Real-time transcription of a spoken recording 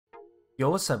Yo,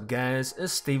 what's up guys,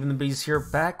 it's StevenTheBeast here,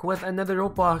 back with another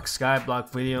Roblox Skyblock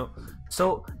video.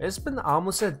 So, it's been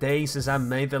almost a day since I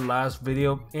made the last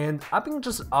video, and I've been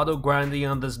just auto grinding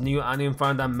on this new onion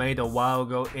farm that I made a while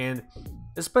ago, and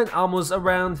it's been almost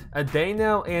around a day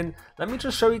now, and let me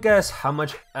just show you guys how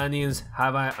much onions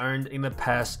have I earned in the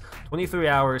past 23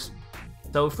 hours.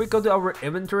 So if we go to our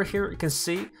inventory here, you can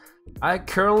see I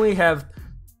currently have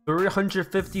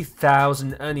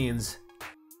 350,000 onions.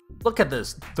 Look at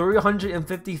this,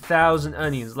 350,000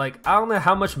 onions. Like, I don't know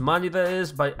how much money that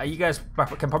is, but you guys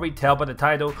can probably tell by the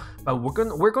title. But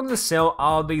we're gonna sell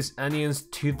all these onions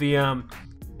to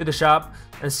the shop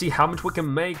and see how much we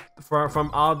can make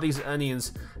from all these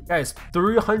onions. Guys,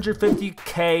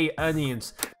 350k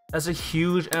onions. That's a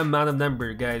huge amount of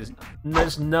number, guys.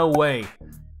 There's no way.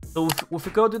 So if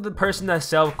we go to the person that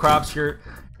sells crops here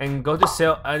and go to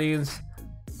sell onions.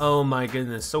 Oh my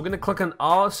goodness. So we're gonna click on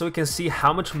all so we can see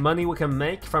how much money we can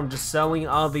make from just selling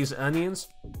all these onions.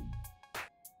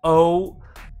 Oh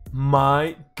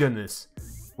my goodness.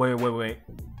 Wait.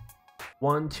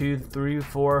 1, 2, 3,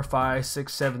 4, 5,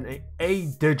 6, 7, 8.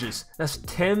 8 digits. That's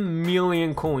 10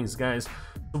 million coins, guys.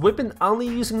 We've been only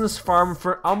using this farm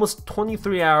for almost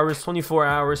 23 hours, 24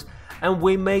 hours, and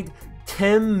we made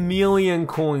 10 million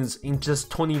coins in just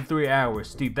 23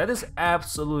 hours. Dude, that is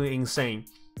absolutely insane.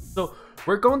 So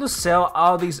we're going to sell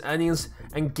all these onions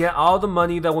and get all the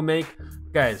money that we make.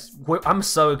 Guys, I'm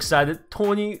so excited.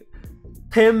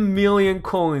 10 million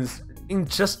coins in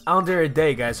just under a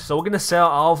day, guys. So we're gonna sell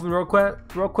all of them real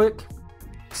quick.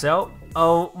 Sell.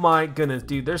 Oh my goodness,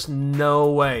 dude, there's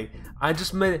no way. I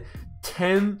just made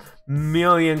 10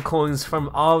 million coins from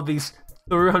all of these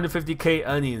 350k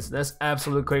onions. That's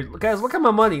absolutely crazy. Guys, look at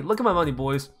my money. Look at my money,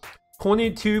 boys.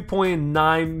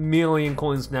 22.9 million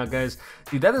coins now, guys.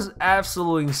 Dude, that is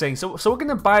absolutely insane. So we're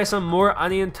gonna buy some more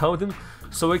onion totems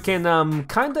so we can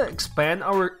kind of expand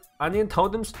our onion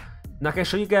totems. And I can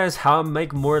show you guys how to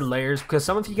make more layers, because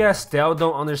some of you guys still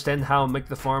don't understand how to make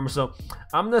the farm. So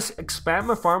I'm gonna expand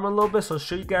my farm a little bit, so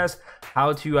show you guys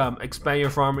how to expand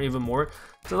your farm even more.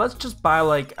 So let's just buy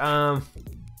like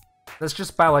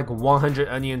 100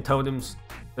 onion totems.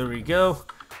 There we go.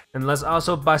 And let's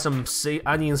also buy some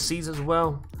onion seeds as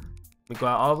well. We go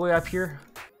all the way up here.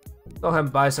 Go ahead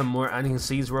and buy some more onion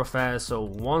seeds real fast. So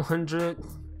 100,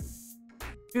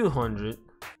 200,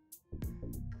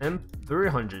 and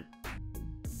 300,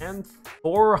 and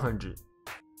 400,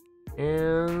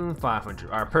 and 500.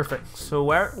 Alright, perfect. So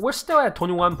we're still at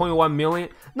 21.1 million.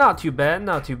 Not too bad,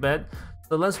 not too bad.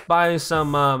 So let's buy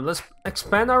some, let's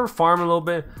expand our farm a little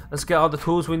bit. Let's get all the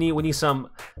tools we need. We need some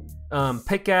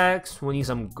pickaxe, we need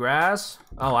some grass.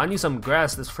 Oh, I need some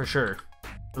grass, that's for sure.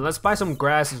 So let's buy some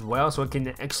grass as well so we can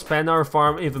expand our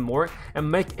farm even more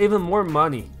and make even more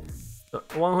money. So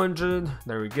 100,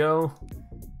 there we go.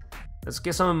 Let's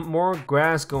get some more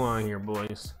grass going on here,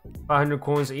 boys. 500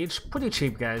 coins each, pretty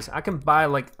cheap, guys. I can buy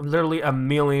like literally a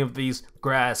million of these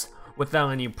grass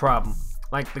without any problem.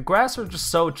 Like, the grass are just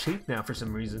so cheap now for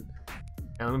some reason.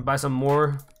 And let me buy some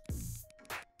more.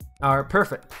 Alright,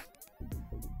 perfect.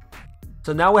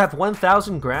 So now we have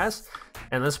 1,000 grass,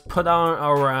 and let's put on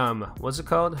our what's it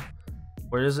called?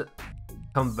 Where is it?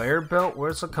 Conveyor belt?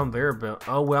 Where's the conveyor belt?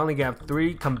 Oh, we only got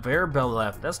 3 conveyor belt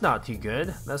left. That's not too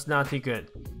good. That's not too good.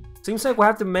 Seems like we'll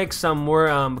have to make some more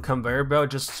conveyor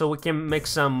belt just so we can make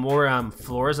some more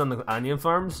floors on the onion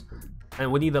farms, and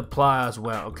we need the plow as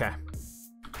well. Okay.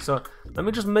 So let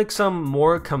me just make some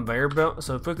more conveyor belt.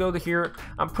 So if we go to here,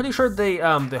 I'm pretty sure they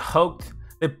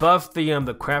buffed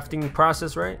the crafting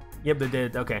process, right? Yep, they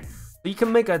did. Okay, so you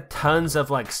can make a tons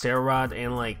of like stair rod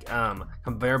and like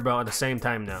conveyor belt at the same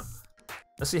time now.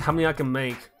 Let's see how many I can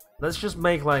make. Let's just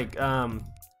make like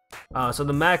so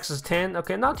the max is 10.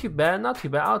 Okay, not too bad, not too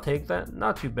bad. I'll take that.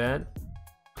 Not too bad.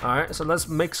 All right, so let's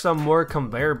make some more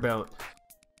conveyor belt.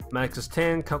 Max is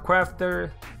 10.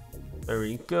 Crafter. There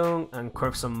we go. And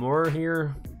craft some more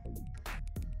here.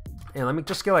 And let me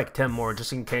just get like 10 more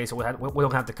just in case we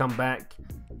don't have to come back.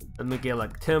 Let me get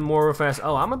like 10 more real fast.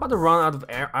 Oh, I'm about to run out of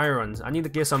irons. I need to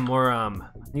get some more,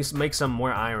 need to make some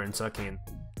more iron so I can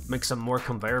make some more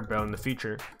conveyor belt in the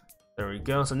future. There we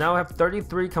go. So now I have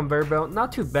 33 conveyor belt.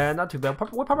 Not too bad, not too bad.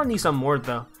 We'll probably need some more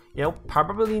though. Yeah, we'll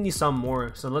probably need some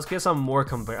more. So let's get some more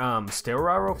stair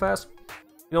rod real fast.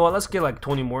 You know what? Let's get like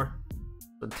 20 more.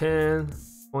 So 10,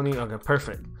 20. Okay,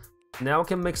 perfect. Now we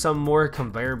can make some more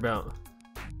conveyor belt.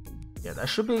 Yeah, that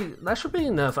should be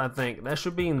enough. I think that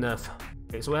should be enough.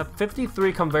 Okay, so we have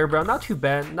 53 conveyor belt. Not too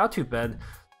bad, not too bad.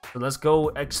 So let's go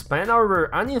expand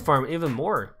our onion farm even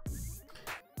more.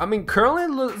 I mean, currently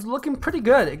it's looking pretty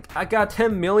good. I got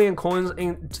 10 million coins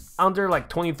in under like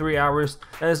 23 hours.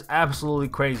 That is absolutely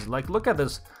crazy. Like, look at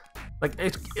this. Like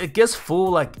it gets full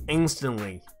like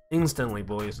instantly,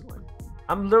 boys. Like,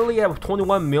 I'm literally at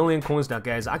 21 million coins now,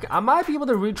 guys. I might be able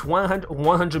to reach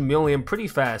 100 million pretty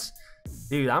fast.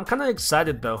 Dude, I'm kind of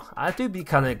excited though. I do be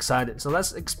kind of excited. So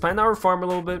let's expand our farm a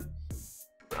little bit.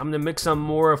 I'm gonna mix some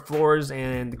more floors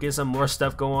and get some more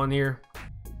stuff going on here.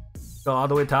 Go all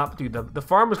the way top. Dude, the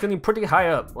farm is getting pretty high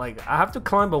up. Like, I have to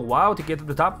climb a while to get to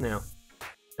the top now.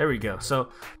 There we go. So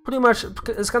pretty much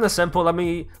it's kind of simple. Let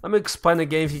me explain the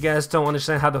game if you guys don't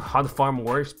understand how the farm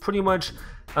works. Pretty much,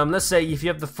 let's say if you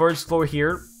have the first floor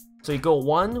here, so you go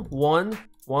 1 1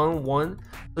 1 1,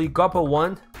 so you go up a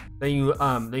 1, then you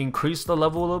increase the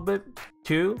level a little bit,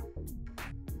 2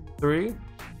 3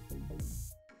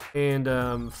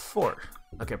 and 4.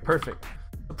 Okay, perfect.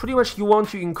 So pretty much you want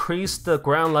to increase the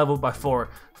ground level by 4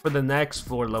 for the next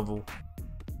floor level.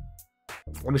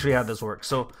 Let me show you how this works.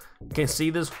 So you can see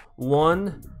this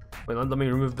 1. Wait, let me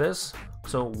remove this.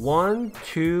 So 1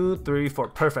 2 3 4.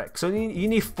 Perfect. So you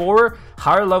need 4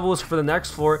 higher levels for the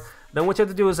next floor. Then what you have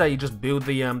to do is that you just build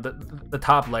the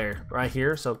top layer right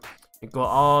here. So you go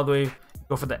all the way,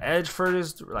 go for the edge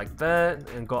first like that,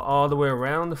 and go all the way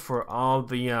around for all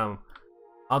the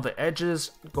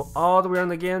edges. Go all the way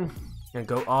around again, and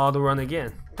go all the way around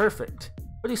again. Perfect.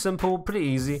 Pretty simple, pretty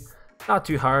easy. Not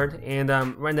too hard, and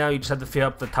right now you just have to fill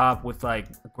up the top with like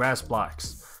grass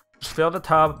blocks. Just fill the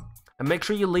top, and make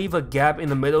sure you leave a gap in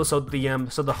the middle so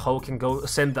the hoe can go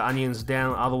send the onions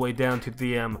down all the way down to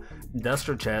the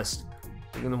industrial chest.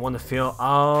 You're gonna want to fill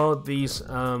all these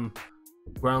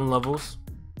ground levels.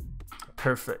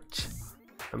 Perfect.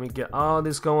 Let me get all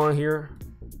this going here.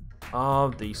 All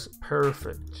these,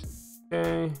 perfect.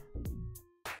 Okay.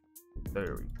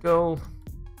 There we go.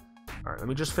 All right, let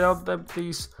me just fill up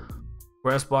these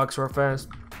grass blocks real fast.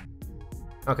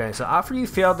 Okay, so after you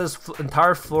fill this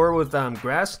entire floor with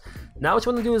grass, now what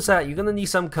you want to do is that you're gonna need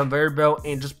some conveyor belt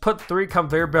and just put 3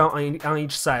 conveyor belt on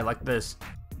each side like this.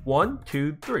 1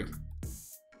 2 3.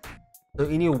 So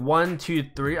you need 1 2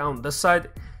 3 on this side,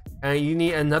 and you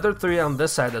need another 3 on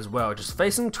this side as well, just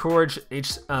facing towards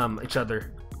each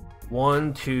other.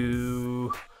 1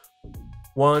 2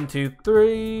 1 2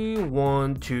 3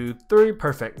 1 2 3.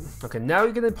 Perfect. Okay, now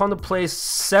you're gonna want to place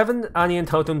 7 onion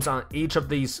totems on each of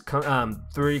these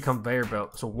 3 conveyor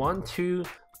belts. So 1 2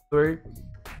 3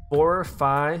 4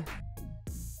 5.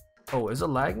 Oh, is it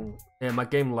lagging? Yeah, my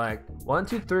game lagged. 1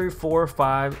 2 3 4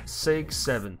 5 6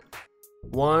 7.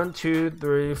 1 2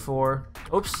 3 4.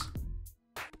 Oops.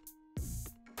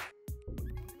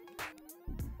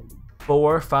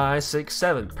 4 5 6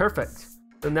 7. Perfect.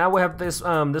 So now we have this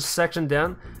this section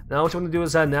down. Now what you want to do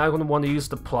is that now you're going to want to use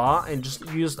the plow and just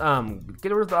use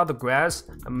get rid of all the grass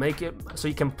and make it so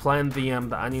you can plant the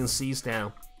onion seeds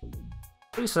down.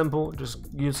 Pretty simple. Just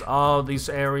use all these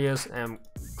areas and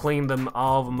clean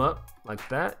all of them up like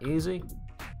that. Easy.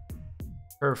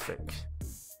 Perfect.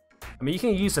 I mean, you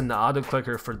can use an auto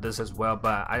clicker for this as well,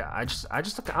 but I'm just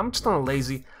kind of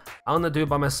lazy. I want to do it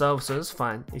by myself, so it's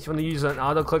fine. If you want to use an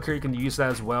auto clicker, you can use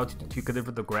that as well to get rid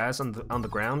of the grass on the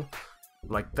ground,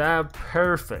 like that.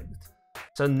 Perfect.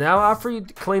 So now after you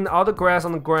clean all the grass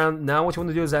on the ground, now what you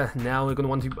want to do is that now you're gonna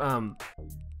want to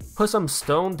put some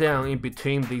stone down in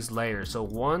between these layers. So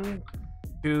 1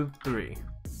 2 3,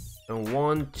 and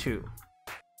 1 2,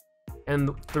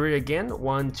 and 3 again.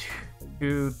 1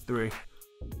 2 3.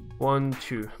 1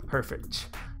 2.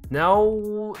 Perfect.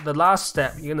 Now the last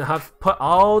step, you're gonna have to put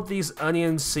all these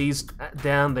onion seeds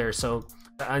down there so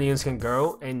the onions can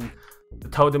grow, and the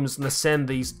totem is gonna send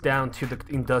these down to the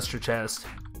industrial chest.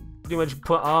 Pretty much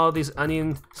put all these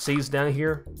onion seeds down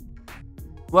here.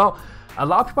 Well, a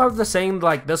lot of people are saying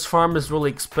like this farm is really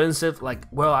expensive. Like,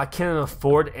 well, I can't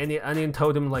afford any onion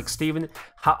totem like Steven.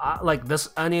 Like this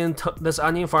onion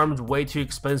farm is way too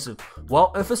expensive.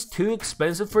 Well, if it's too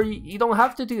expensive for you, you don't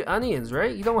have to do onions,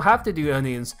 right? You don't have to do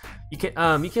onions. You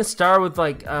can start with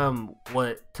like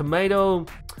what, tomato,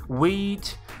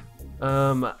 wheat,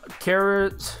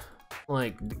 carrots,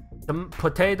 like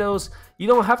potatoes. You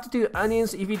don't have to do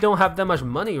onions if you don't have that much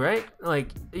money, right? Like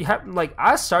you have, like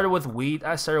I started with wheat,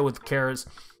 I started with carrots.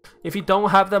 If you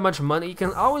don't have that much money, you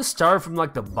can always start from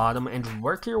like the bottom and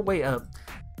work your way up.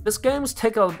 This game's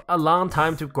take a long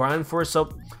time to grind for,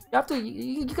 so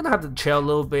you're gonna have to chill a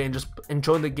little bit and just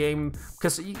enjoy the game,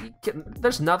 because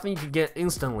there's nothing you can get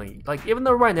instantly. Like, even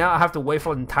though right now I have to wait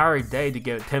for an entire day to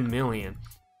get 10 million.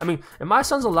 I mean, it might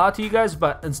sound a lot to you guys,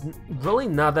 but it's really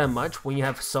not that much when you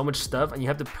have so much stuff and you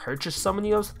have to purchase so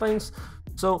many of those things.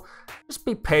 So just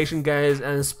be patient, guys,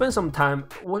 and spend some time.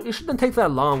 Well, it shouldn't take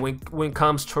that long when it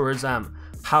comes towards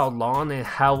how long and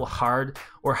how hard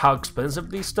or how expensive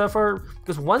these stuff are.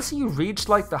 Because once you reach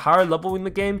like the higher level in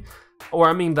the game, or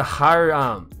I mean the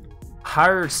higher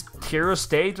higher tier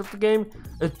stage of the game,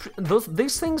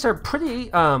 these things are pretty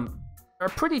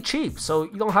cheap, so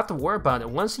you don't have to worry about it.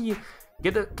 Once you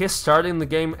get started in the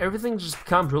game, everything just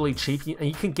becomes really cheap, and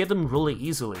you can get them really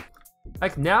easily.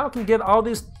 Like now I can get all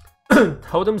these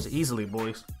totems easily,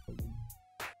 boys.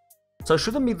 So it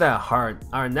shouldn't be that hard.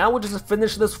 Alright, now we'll just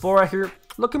finish this floor right here.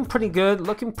 Looking pretty good,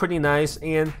 looking pretty nice,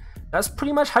 and that's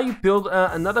pretty much how you build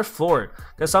another floor.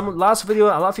 Because last video,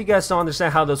 a lot of you guys don't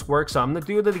understand how this works, so I'm gonna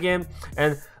do it again.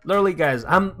 And literally, guys,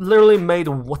 I'm literally made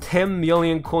 10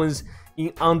 million coins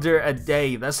in under a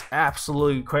day. That's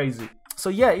absolutely crazy. So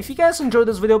yeah, if you guys enjoyed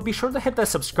this video, be sure to hit that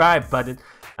subscribe button,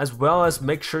 as well as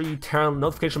make sure you turn on the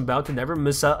notification bell to never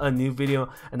miss out a new video,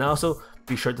 and also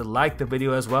be sure to like the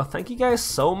video as well. Thank you guys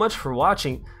so much for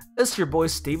watching. It's your boy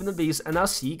StevenTheBeast, and I'll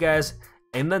see you guys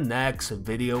in the next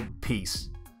video. Peace.